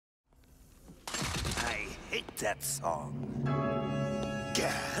that song.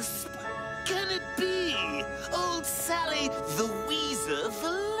 Gasp! Can it be? Old Sally the Weezer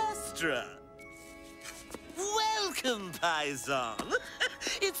Valestra. Welcome, Paisan.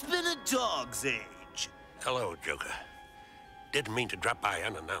 It's been a dog's age. Hello, Joker. Didn't mean to drop by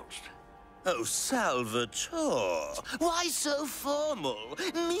unannounced. Oh, Salvatore. Why so formal?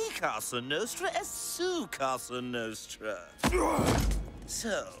 Mi Casa Nostra es su Casa Nostra.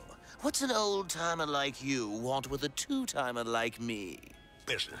 So, what's an old-timer like you want with a two-timer like me?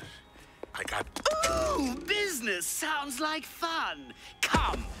 Business. I got... Ooh, business sounds like fun.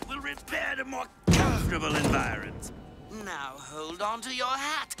 Come, we'll repair a more comfortable environment. Now hold on to your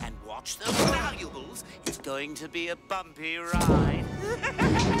hat and watch those valuables. It's going to be a bumpy ride.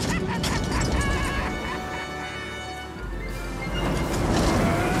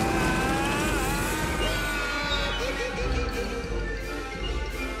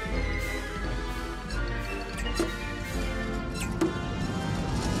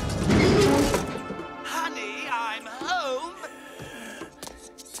 Honey, I'm home.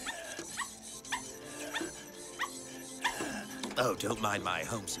 Oh, don't mind my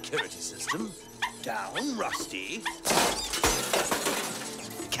home security system. Down, Rusty.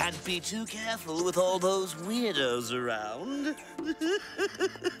 Can't be too careful with all those weirdos around.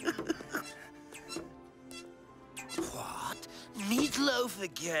 What? Meatloaf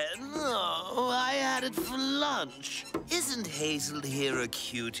again? Oh, I had it for lunch. Isn't Hazel here a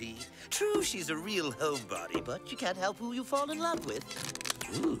cutie? True, she's a real homebody, but you can't help who you fall in love with.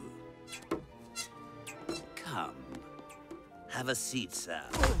 Ooh. Come. Have a seat, Sal.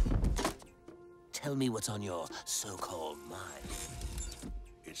 Tell me what's on your so-called mind.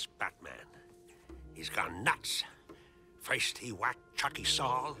 It's Batman. He's gone nuts. First he whacked Chucky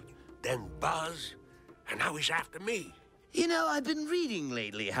Saul, then Buzz, and now he's after me. You know, I've been reading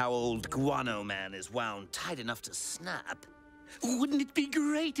lately how old Guano Man is wound tight enough to snap. Wouldn't it be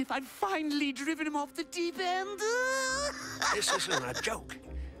great if I'd finally driven him off the deep end? This isn't a joke.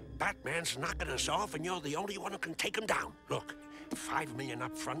 Batman's knocking us off, and you're the only one who can take him down. Look, $5 million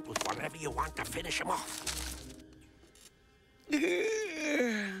up front with whatever you want to finish him off.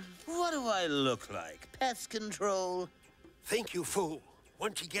 What do I look like? Pest control? Think, you fool.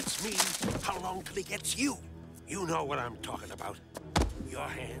 Once he gets me, how long till he gets you? You know what I'm talking about. Your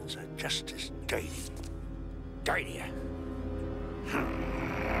hands are just as dirty. Dirtier.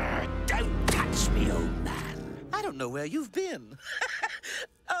 Don't touch me, old man. I don't know where you've been.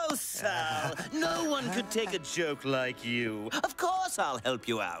 Oh, Sal, no one could take a joke like you. Of course I'll help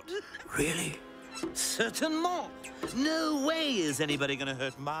you out. Really? Certainement. No way is anybody gonna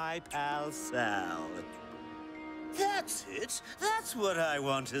hurt my pal Sal. That's it. That's what I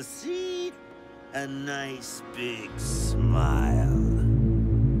want to see. A nice big smile.